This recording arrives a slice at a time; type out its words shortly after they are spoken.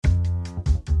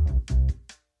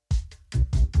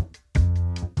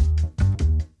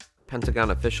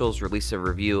Pentagon officials release a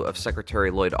review of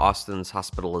Secretary Lloyd Austin's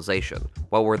hospitalization.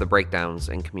 What were the breakdowns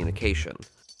in communication?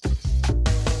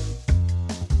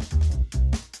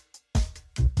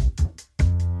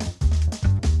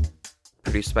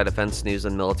 Produced by Defense News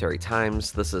and Military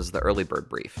Times, this is the Early Bird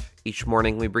Brief. Each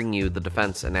morning we bring you the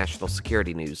defense and national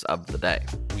security news of the day.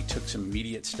 We took some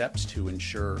immediate steps to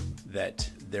ensure that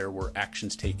there were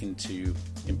actions taken to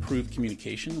improve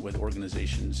communication with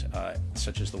organizations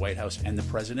such as the White House and the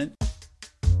President.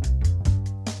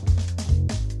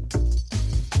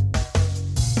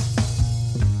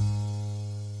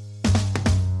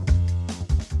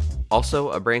 Also,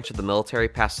 a branch of the military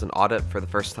passed an audit for the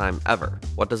first time ever.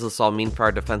 What does this all mean for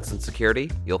our defense and security?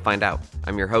 You'll find out.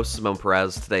 I'm your host, Simone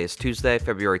Perez. Today is Tuesday,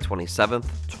 February 27th,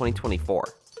 2024.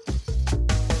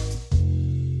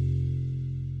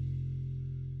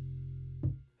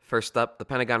 First up, the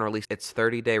Pentagon released its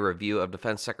 30-day review of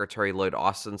Defense Secretary Lloyd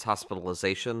Austin's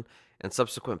hospitalization and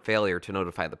subsequent failure to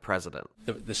notify the president.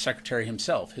 The Secretary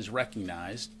himself has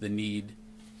recognized the need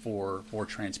for more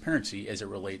transparency as it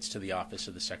relates to the Office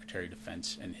of the Secretary of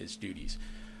Defense and his duties.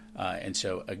 And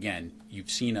so, again,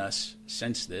 you've seen us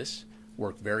since this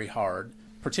work very hard,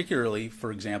 particularly,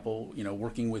 for example,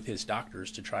 working with his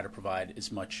doctors to try to provide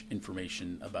as much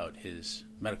information about his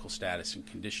medical status and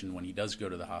condition when he does go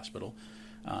to the hospital.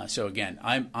 So again,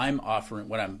 I'm offering,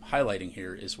 what I'm highlighting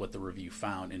here is what the review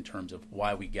found in terms of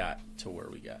why we got to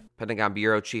where we got. Pentagon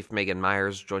Bureau Chief Megan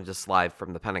Myers joins us live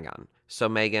from the Pentagon. So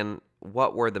Megan,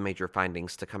 what were the major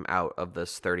findings to come out of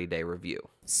this 30-day review?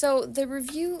 So the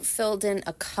review filled in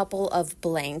a couple of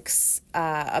blanks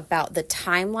about the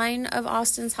timeline of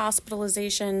Austin's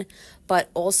hospitalization, but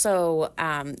also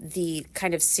the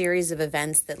kind of series of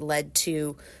events that led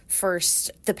to,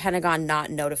 first, the Pentagon not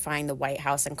notifying the White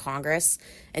House and Congress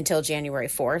until January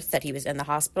 4th that he was in the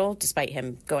hospital, despite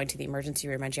him going to the emergency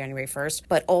room on January 1st,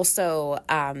 but also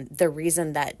the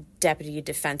reason that Deputy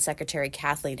Defense Secretary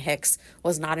Kathleen Hicks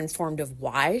was not informed of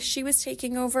why she was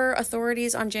taking over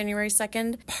authorities on January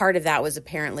 2nd. Part of that was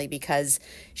apparently because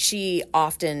she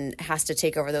often has to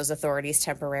take over those authorities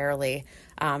temporarily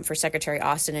for Secretary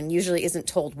Austin and usually isn't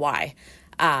told why.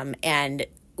 And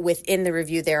within the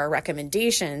review, there are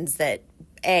recommendations that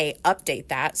update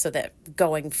that so that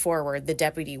going forward, the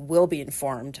deputy will be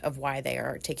informed of why they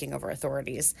are taking over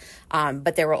authorities.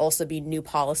 But there will also be new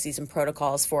policies and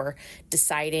protocols for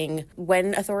deciding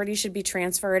when authorities should be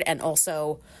transferred and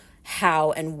also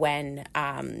how and when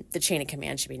the chain of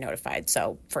command should be notified.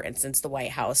 So, for instance, the White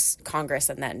House, Congress,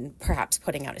 and then perhaps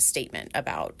putting out a statement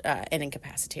about an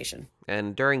incapacitation.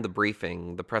 And during the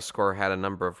briefing, the press corps had a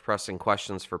number of pressing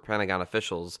questions for Pentagon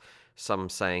officials, some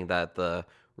saying that the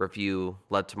review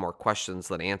led to more questions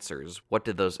than answers. What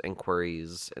did those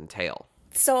inquiries entail?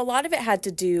 So a lot of it had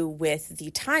to do with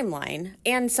the timeline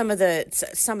and some of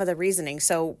the reasoning.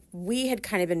 So we had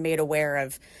kind of been made aware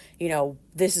of,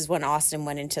 this is when Austin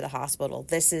went into the hospital.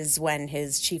 This is when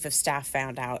his chief of staff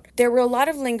found out. There were a lot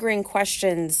of lingering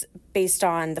questions based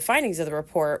on the findings of the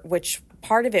report, which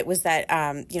part of it was that,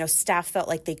 staff felt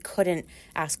like they couldn't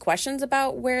ask questions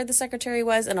about where the secretary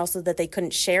was and also that they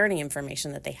couldn't share any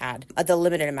information that they had, the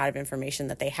limited amount of information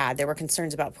that they had. There were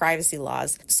concerns about privacy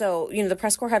laws. So, the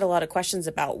press corps had a lot of questions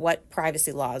about what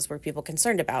privacy laws were people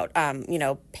concerned about.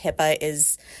 HIPAA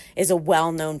is a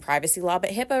well-known privacy law, but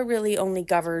HIPAA really only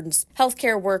governs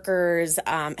healthcare workers,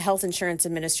 health insurance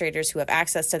administrators who have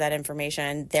access to that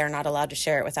information. They're not allowed to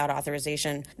share it without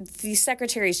authorization. The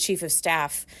secretary's chief of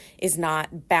staff is not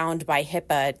bound by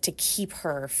HIPAA to keep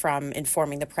her from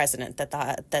informing the president that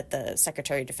the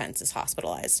Secretary of Defense is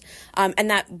hospitalized. And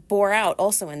that bore out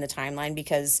also in the timeline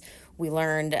because we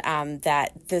learned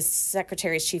that the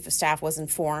Secretary's chief of staff was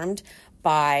informed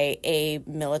by a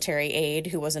military aide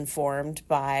who was informed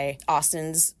by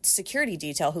Austin's security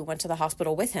detail who went to the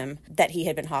hospital with him that he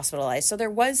had been hospitalized. So there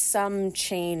was some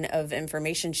chain of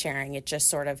information sharing. It just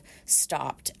sort of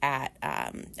stopped at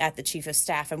the chief of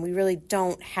staff. And we really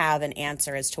don't have an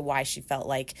answer as to why she felt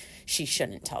like she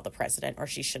shouldn't tell the president or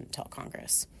she shouldn't tell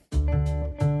Congress.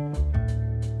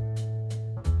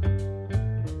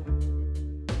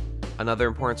 Another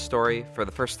important story, for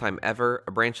the first time ever,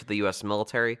 a branch of the U.S.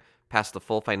 military passed a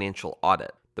full financial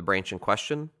audit. The branch in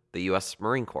question, the U.S.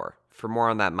 Marine Corps. For more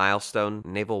on that milestone,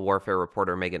 naval warfare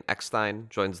reporter Megan Eckstein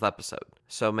joins the episode.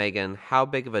 So Megan, how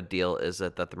big of a deal is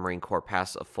it that the Marine Corps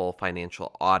passed a full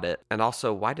financial audit? And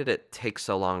also, why did it take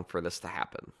so long for this to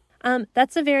happen?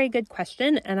 That's a very good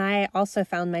question, and I also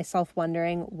found myself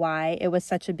wondering why it was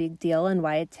such a big deal and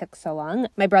why it took so long.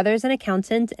 My brother's an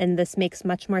accountant, and this makes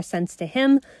much more sense to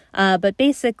him, but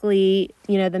basically,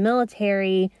 the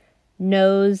military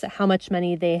knows how much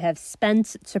money they have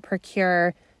spent to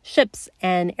procure ships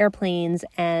and airplanes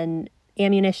and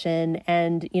ammunition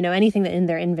and, anything that in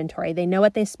their inventory. They know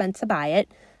what they spent to buy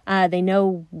it. They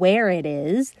know where it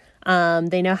is.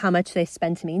 They know how much they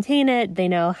spend to maintain it. They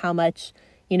know how much,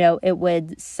 it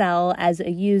would sell as a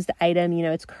used item,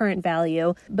 its current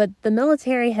value. But the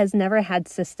military has never had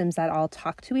systems that all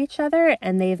talk to each other,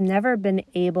 and they've never been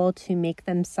able to make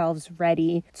themselves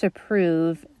ready to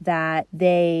prove that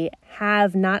they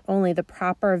have not only the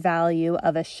proper value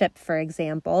of a ship, for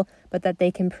example, but that they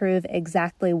can prove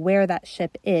exactly where that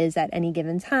ship is at any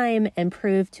given time and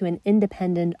prove to an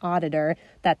independent auditor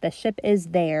that the ship is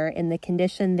there in the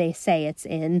condition they say it's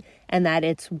in and that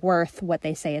it's worth what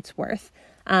they say it's worth.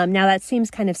 Now, that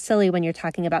seems kind of silly when you're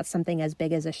talking about something as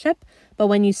big as a ship, but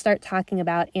when you start talking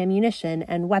about ammunition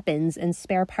and weapons and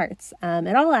spare parts,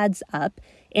 it all adds up.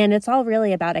 And it's all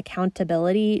really about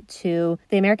accountability to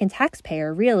the American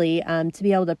taxpayer, really, to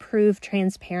be able to prove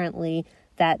transparently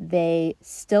that they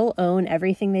still own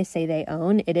everything they say they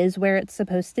own. It is where it's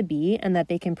supposed to be, and that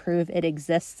they can prove it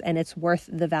exists and it's worth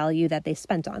the value that they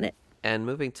spent on it. And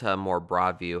moving to a more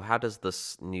broad view, how does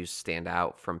this news stand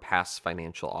out from past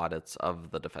financial audits of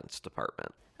the Defense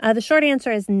Department? The short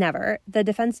answer is never. The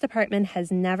Defense Department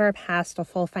has never passed a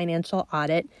full financial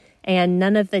audit, and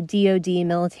none of the DoD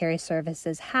military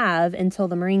services have until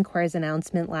the Marine Corps'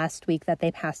 announcement last week that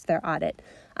they passed their audit.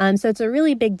 So it's a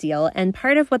really big deal, and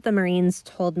part of what the Marines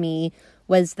told me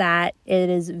was that it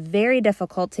is very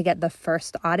difficult to get the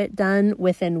first audit done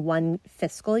within one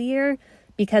fiscal year,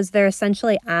 because they're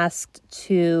essentially asked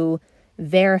to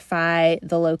verify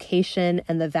the location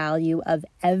and the value of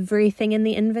everything in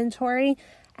the inventory.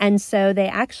 And so they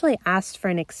actually asked for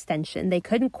an extension. They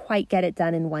couldn't quite get it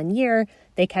done in 1 year.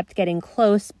 They kept getting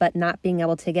close, but not being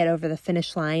able to get over the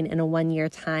finish line in a 1 year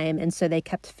time. And so they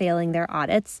kept failing their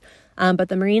audits. But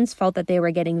the Marines felt that they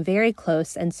were getting very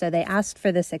close. And so they asked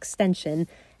for this extension,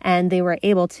 and they were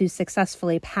able to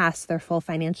successfully pass their full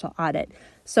financial audit.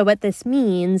 So what this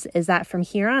means is that from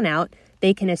here on out,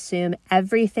 they can assume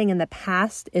everything in the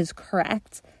past is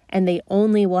correct, and they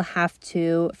only will have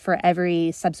to, for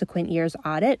every subsequent year's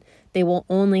audit, they will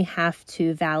only have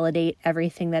to validate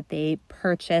everything that they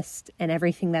purchased and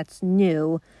everything that's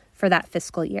new for that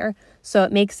fiscal year. So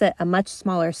it makes it a much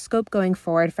smaller scope going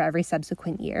forward for every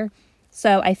subsequent year.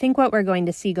 So I think what we're going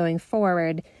to see going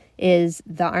forward is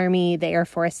the Army, the Air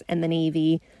Force, and the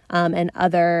Navy, and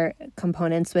other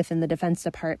components within the Defense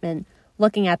Department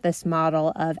looking at this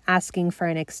model of asking for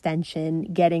an extension,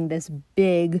 getting this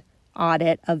big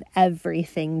audit of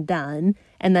everything done,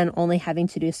 and then only having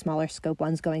to do smaller scope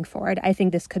ones going forward. I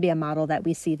think this could be a model that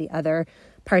we see the other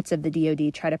parts of the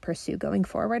DoD try to pursue going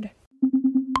forward.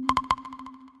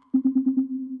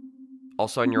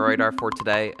 Also on your radar for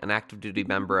today, an active duty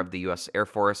member of the U.S. Air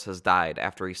Force has died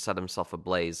after he set himself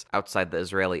ablaze outside the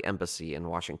Israeli embassy in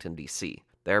Washington, D.C.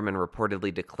 The airman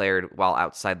reportedly declared while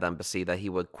outside the embassy that he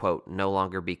would, quote, no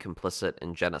longer be complicit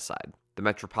in genocide. The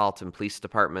Metropolitan Police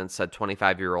Department said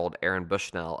 25-year-old Aaron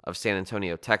Bushnell of San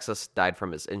Antonio, Texas, died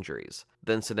from his injuries.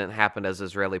 The incident happened as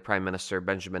Israeli Prime Minister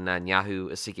Benjamin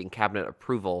Netanyahu is seeking cabinet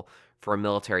approval for a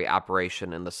military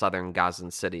operation in the southern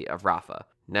Gazan city of Rafah.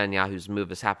 Netanyahu's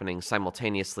move is happening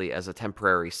simultaneously as a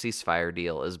temporary ceasefire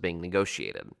deal is being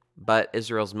negotiated. But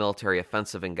Israel's military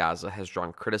offensive in Gaza has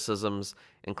drawn criticisms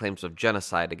and claims of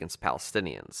genocide against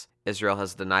Palestinians. Israel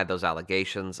has denied those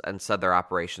allegations and said their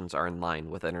operations are in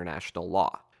line with international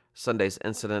law. Sunday's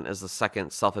incident is the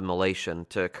second self-immolation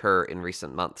to occur in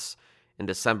recent months. In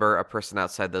December, a person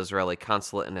outside the Israeli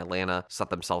consulate in Atlanta set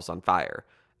themselves on fire.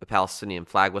 A Palestinian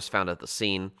flag was found at the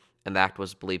scene, and the act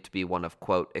was believed to be one of,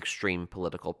 quote, extreme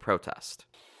political protest.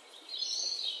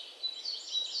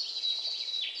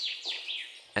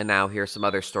 And now here are some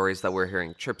other stories that we're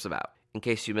hearing chirps about. In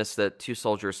case you missed it, 2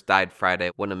 soldiers died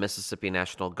Friday when a Mississippi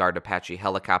National Guard Apache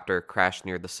helicopter crashed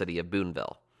near the city of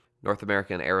Boonville. North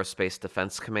American Aerospace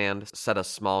Defense Command said a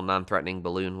small, non-threatening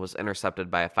balloon was intercepted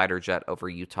by a fighter jet over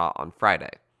Utah on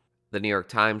Friday. The New York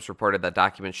Times reported that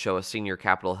documents show a senior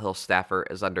Capitol Hill staffer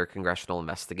is under congressional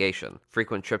investigation.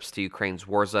 Frequent trips to Ukraine's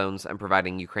war zones and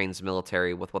providing Ukraine's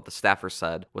military with what the staffer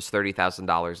said was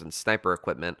 $30,000 in sniper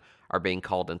equipment are being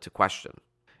called into question.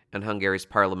 And Hungary's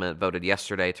parliament voted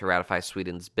yesterday to ratify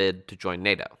Sweden's bid to join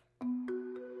NATO.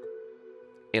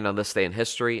 And on this day in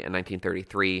history, in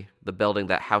 1933, the building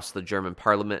that housed the German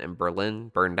parliament in Berlin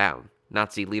burned down.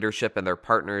 Nazi leadership and their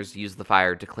partners used the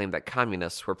fire to claim that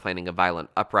communists were planning a violent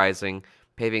uprising,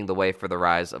 paving the way for the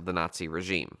rise of the Nazi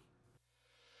regime.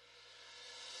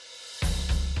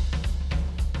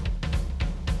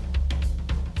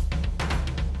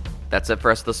 That's it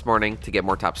for us this morning. To get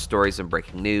more top stories and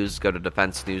breaking news, go to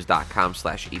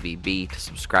defensenews.com/EBB to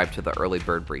subscribe to the Early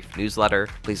Bird Brief newsletter.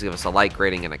 Please give us a like,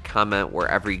 rating, and a comment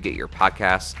wherever you get your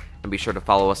podcasts, and be sure to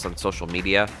follow us on social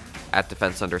media at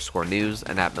 @defense_news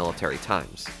and @Military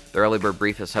Times. The Early Bird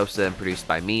Brief is hosted and produced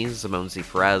by me, Zimone Z.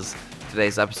 Perez.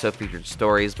 Today's episode featured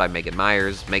stories by Megan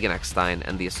Myers, Megan Eckstein,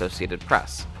 and the Associated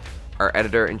Press. Our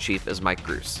editor-in-chief is Mike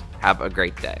Gruss. Have a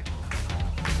great day.